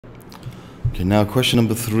Okay, now question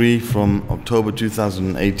number 3 from October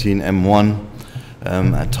 2018, M1.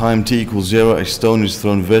 At time t equals 0, a stone is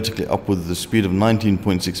thrown vertically upward with a speed of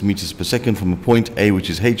 19.6 meters per second from a point A,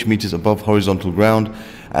 which is h meters above horizontal ground.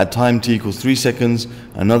 At time t equals 3 seconds,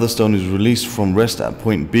 another stone is released from rest at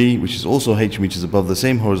point B, which is also h meters above the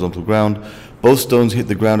same horizontal ground. Both stones hit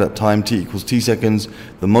the ground at time t equals t seconds.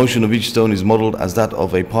 The motion of each stone is modeled as that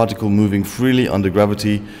of a particle moving freely under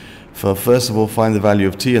gravity. First of all, find the value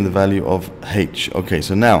of t and the value of h. Okay,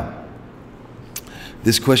 so now,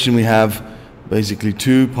 this question we have basically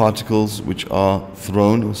two particles which are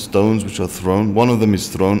thrown, or stones which are thrown. One of them is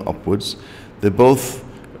thrown upwards. They're both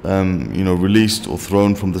released or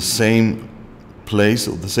thrown from the same place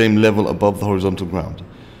or the same level above the horizontal ground.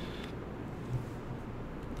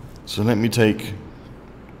 So let me take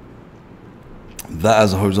that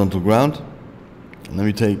as a horizontal ground. Let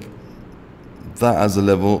me take that as the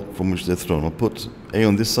level from which they're thrown. I'll put A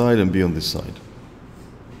on this side and B on this side.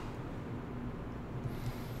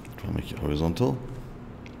 Try and make it horizontal.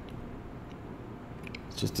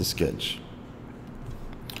 It's just a sketch.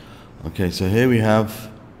 Okay, so here we have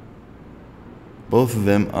both of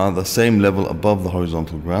them are the same level above the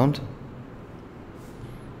horizontal ground.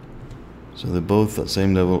 So they're both at the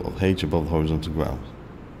same level of h above the horizontal ground.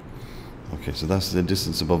 Okay, so that's the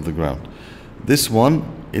distance above the ground. This one,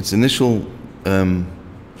 its initial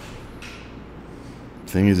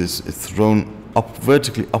thing is it's thrown up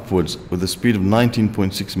vertically upwards with a speed of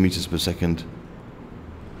 19.6 meters per second.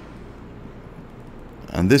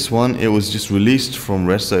 And this one, it was just released from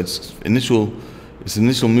rest, so its initial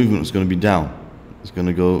movement was going to be down. It's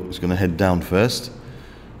going to head down first.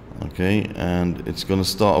 Okay, and it's going to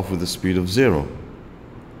start off with a speed of 0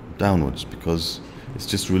 downwards because it's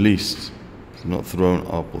just released. It's not thrown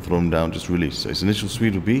up or thrown down, just released. So its initial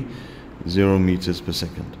speed would be 0 meters per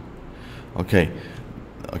second. Okay,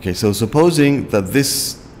 so supposing that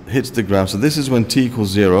this hits the ground, so this is when t equals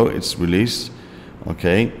 0, it's released,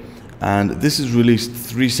 okay, and this is released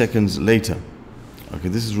 3 seconds later. Okay,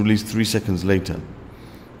 this is released 3 seconds later.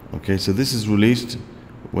 Okay, so this is released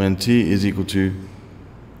when t is equal to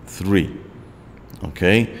 3.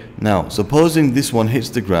 Okay, now supposing this one hits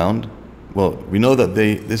the ground, well, we know that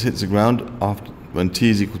this hits the ground after when t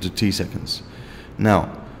is equal to t seconds.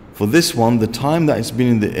 Now, for this one, the time that it's been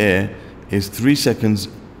in the air is 3 seconds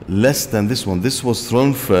less than this one. This was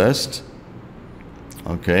thrown first,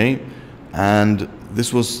 okay, and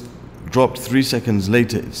this was dropped 3 seconds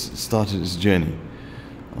later. It started its journey.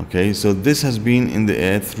 Okay, so this has been in the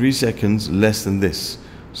air 3 seconds less than this.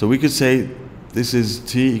 So we could say this is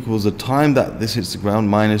t equals the time that this hits the ground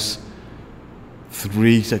minus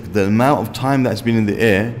 3 seconds. The amount of time that's been in the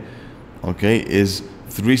air, okay, is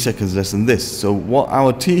 3 seconds less than this. So what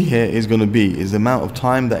our t here is going to be is the amount of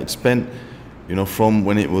time that it spent, from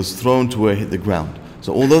when it was thrown to where it hit the ground.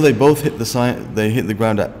 So although they both hit the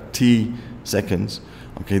ground at t seconds,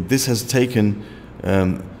 okay, this has taken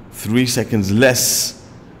 3 seconds less,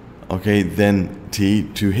 okay, than t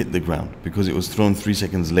to hit the ground because it was thrown 3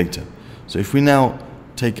 seconds later. So if we now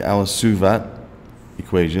take our suvat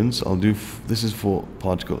equations, I'll do this is for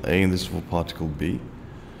particle A and this is for particle B.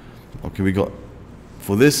 Okay, we got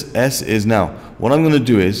for this S is now what I'm going to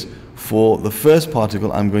do is for the first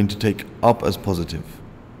particle I'm going to take up as positive.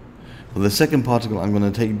 For the second particle I'm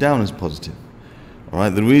going to take down as positive. All right,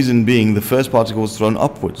 the reason being the first particle was thrown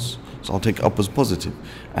upwards, so I'll take up as positive.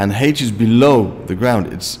 And h is below the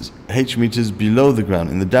ground. It's h meters below the ground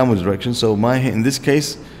in the downward direction. So in this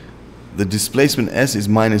case, the displacement s is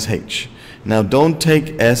minus h. Now don't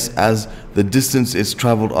take s as the distance it's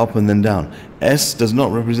traveled up and then down. S does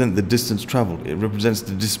not represent the distance traveled. It represents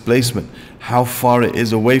the displacement, how far it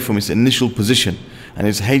is away from its initial position. And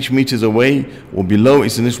it's h meters away or below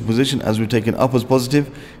its initial position. As we're taking up as positive,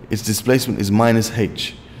 its displacement is minus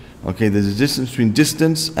h. Okay, there's a distance between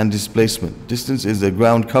distance and displacement. Distance is the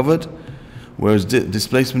ground covered, whereas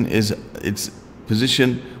displacement is its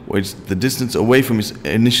position, or it's the distance away from its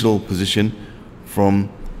initial position from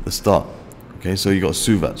the start. Okay, so you got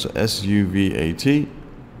suvat, so S-U-V-A-T.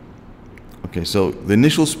 Okay, so the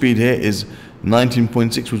initial speed here is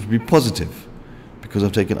 19.6, which would be positive, because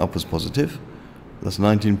I've taken up as positive. That's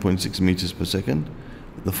 19.6 meters per second.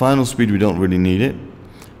 The final speed, we don't really need it.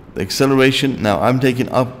 The acceleration, now I'm taking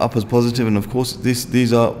up as positive, and of course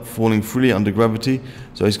these are falling freely under gravity,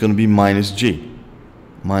 so it's going to be minus g,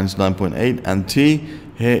 minus 9.8, and t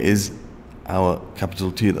here is our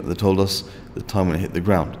capital T that they told us the time when it hit the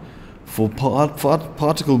ground. For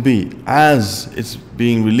particle B, as it's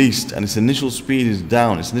being released and its initial speed is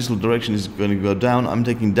down, its initial direction is going to go down, I'm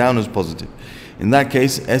taking down as positive. In that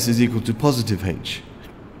case, S is equal to positive h,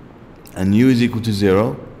 and u is equal to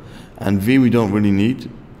 0, and V we don't really need,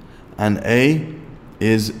 and A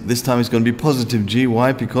is, this time it's going to be positive g.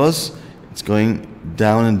 Why? Because it's going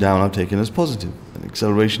down, and down I've taken as positive, and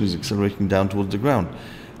acceleration is accelerating down towards the ground,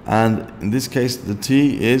 and in this case the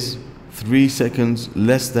t is 3 seconds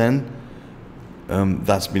less than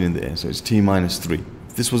that's been in the air, so it's t minus 3.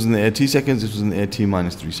 If this was in the air t seconds, this was in the air t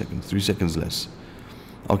minus 3 seconds, 3 seconds less.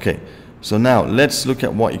 Okay, so now let's look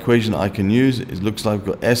at what equation I can use. It looks like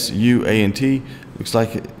we've got S, U, A, and T. Looks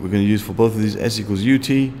like we're going to use for both of these S equals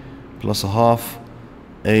UT plus a half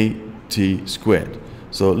AT squared.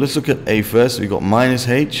 So let's look at A first. We've got minus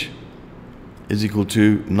H is equal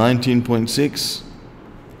to 19.6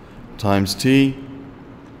 times T,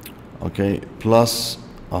 okay, plus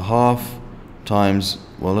a half times,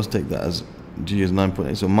 well, let's take that as G is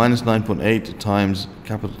 9.8, so minus 9.8 times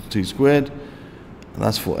capital T squared.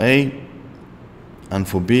 That's for A. And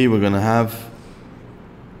for B, we're going to have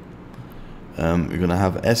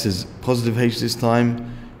S is positive H this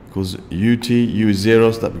time, equals UT, U is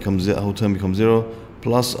 0, so that becomes, that whole term becomes 0,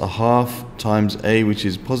 plus a half times A, which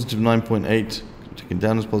is positive 9.8, taken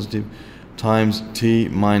down as positive, times T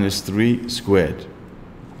minus 3 squared.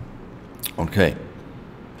 Okay,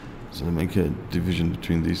 so let me make a division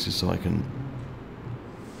between these just so I can,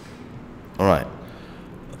 alright,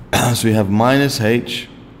 so we have minus H,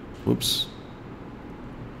 whoops,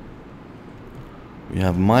 we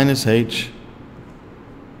have minus H,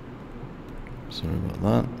 sorry about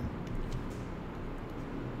that,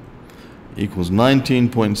 equals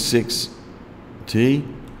 19.6 T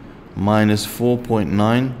minus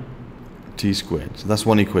 4.9 T squared. So that's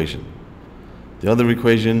one equation. The other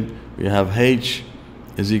equation, we have H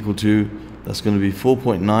is equal to, that's going to be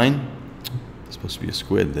 4.9, there's supposed to be a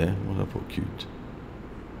squared there, what did I put cubed?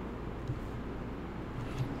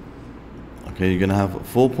 Okay, you're going to have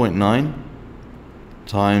 4.9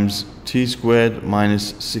 times T squared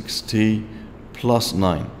minus 6T plus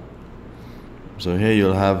 9. So here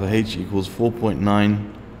you'll have H equals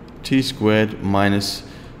 4.9 T squared minus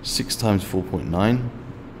 6 times 4.9,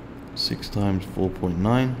 6 times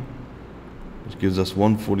 4.9, which gives us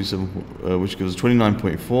 147, which gives us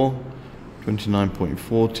 29.4,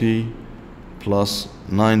 29.4 T plus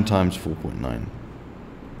 9 times 4.9,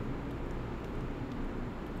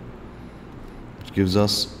 which gives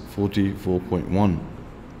us 44.1.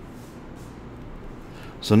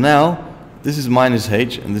 So now this is minus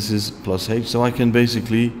H and this is plus H, so I can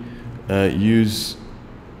basically use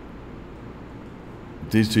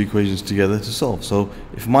these two equations together to solve. So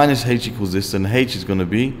if minus H equals this, then H is going to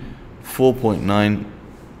be 4.9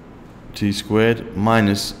 T squared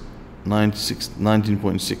minus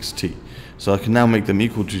 19.6 T. So I can now make them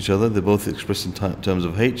equal to each other. They're both expressed in terms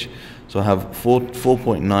of H. So I have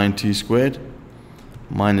 4.9 T squared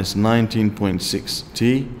minus 19.6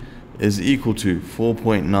 T is equal to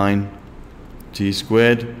 4.9 T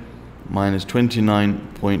squared minus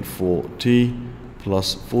 29.4 T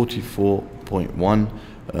plus 44.1.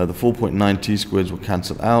 The 4.9 T squareds will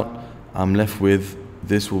cancel out. I'm left with,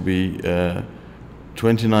 this will be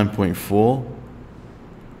 29.4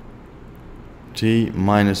 T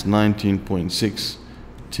minus 19.6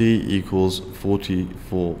 T equals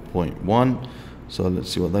 44.1. So let's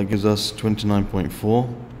see what that gives us. 29.4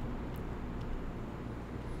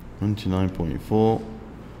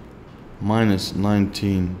 minus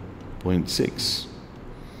 19.6,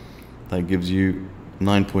 that gives you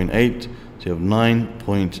 9.8. So you have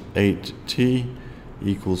 9.8 T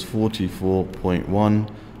equals 44.1.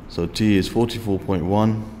 So T is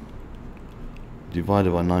 44.1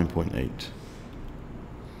 divided by 9.8,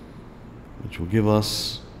 which will give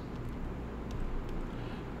us,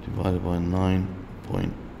 divided by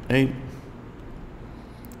 9.8,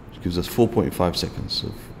 which gives us 4.5 seconds.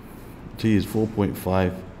 So T is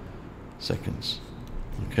 4.5 seconds.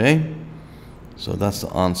 Okay, so that's the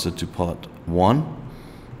answer to part 1,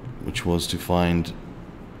 which was to find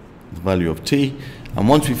the value of T. And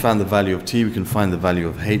once we found the value of T, we can find the value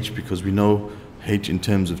of H, because we know H in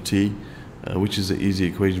terms of T, which is an easy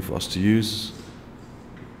equation for us to use.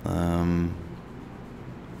 I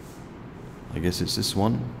guess it's this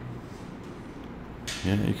one.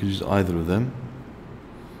 Yeah, you could use either of them.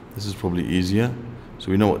 This is probably easier.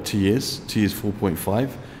 So we know what T is. T is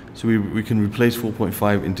 4.5. So we can replace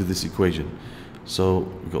 4.5 into this equation. So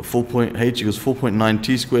we've got H equals 4.9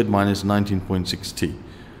 T squared minus 19.6 T.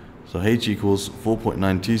 So H equals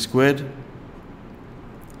 4.9 T squared.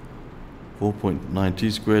 4.9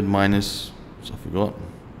 T squared minus, so I forgot,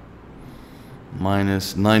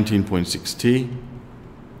 minus 19.6 T.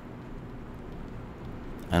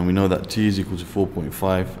 And we know that T is equal to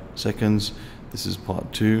 4.5 seconds. This is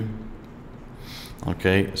part 2.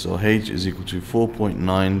 Okay, so h is equal to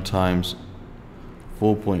 4.9 times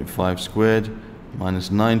 4.5 squared minus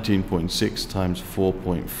 19.6 times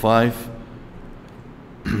 4.5.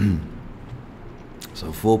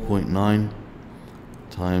 So 4.9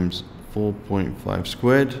 times 4.5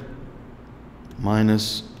 squared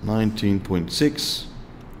minus 19.6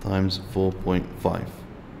 times 4.5.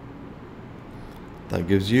 That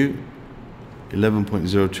gives you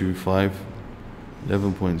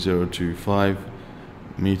 11.025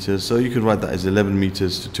 meters. So you could write that as 11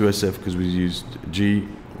 meters to 2SF because we used G,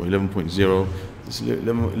 or 11.0. This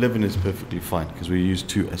 11 is perfectly fine because we used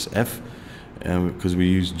 2SF, because we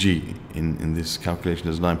use G in this calculation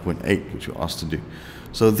as 9.8, which we're asked to do.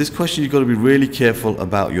 So this question, you've got to be really careful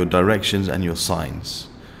about your directions and your signs.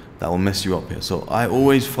 That will mess you up here. So I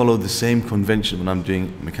always follow the same convention when I'm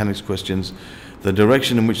doing mechanics questions. The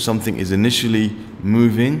direction in which something is initially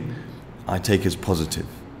moving, I take as positive.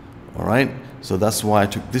 All right? So that's why I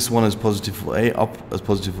took this one as positive for A, up as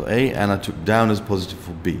positive for A, and I took down as positive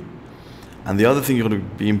for B. And the other thing you've got to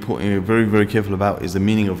be very, very careful about is the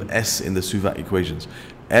meaning of S in the suvat equations.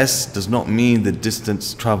 S does not mean the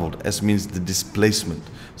distance traveled. S means the displacement.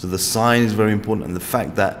 So the sign is very important, and the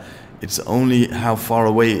fact that it's only how far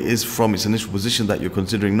away it is from its initial position that you're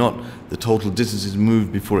considering, not the total distances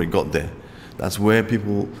moved before it got there. That's where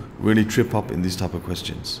people really trip up in these type of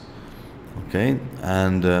questions. Okay,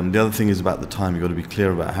 and the other thing is about the time. You've got to be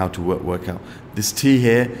clear about how to work out. This T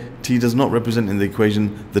here, T does not represent in the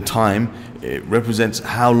equation the time. It represents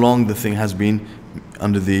how long the thing has been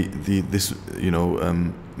under this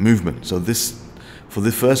movement. So this, for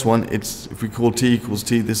the first one, it's, if we call T equals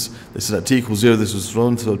T, this is at T equals 0, this was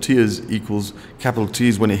thrown, so T is equals capital T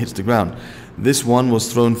is when it hits the ground. This one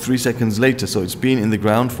was thrown 3 seconds later, so it's been in the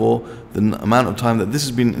ground for the amount of time that this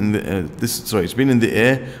has been in the it's been in the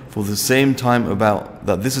air for the same time about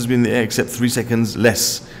that this has been in the air, except 3 seconds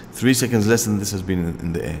less. 3 seconds less than this has been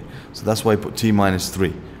in the air. So that's why I put T minus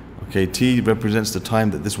 3. Okay, T represents the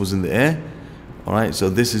time that this was in the air. All right, so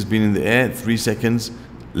this has been in the air 3 seconds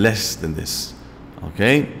less than this.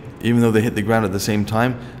 Okay, even though they hit the ground at the same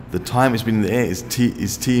time, the time it's been in the air is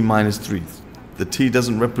T minus 3. The T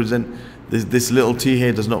doesn't represent, this little T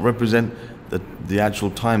here does not represent the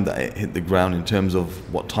actual time that it hit the ground in terms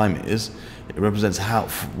of what time it is. It represents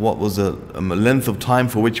what was a length of time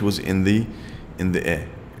for which it was in the air,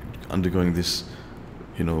 undergoing this,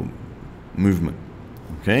 movement.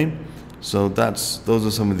 Okay, so those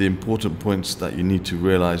are some of the important points that you need to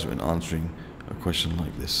realize when answering a question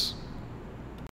like this.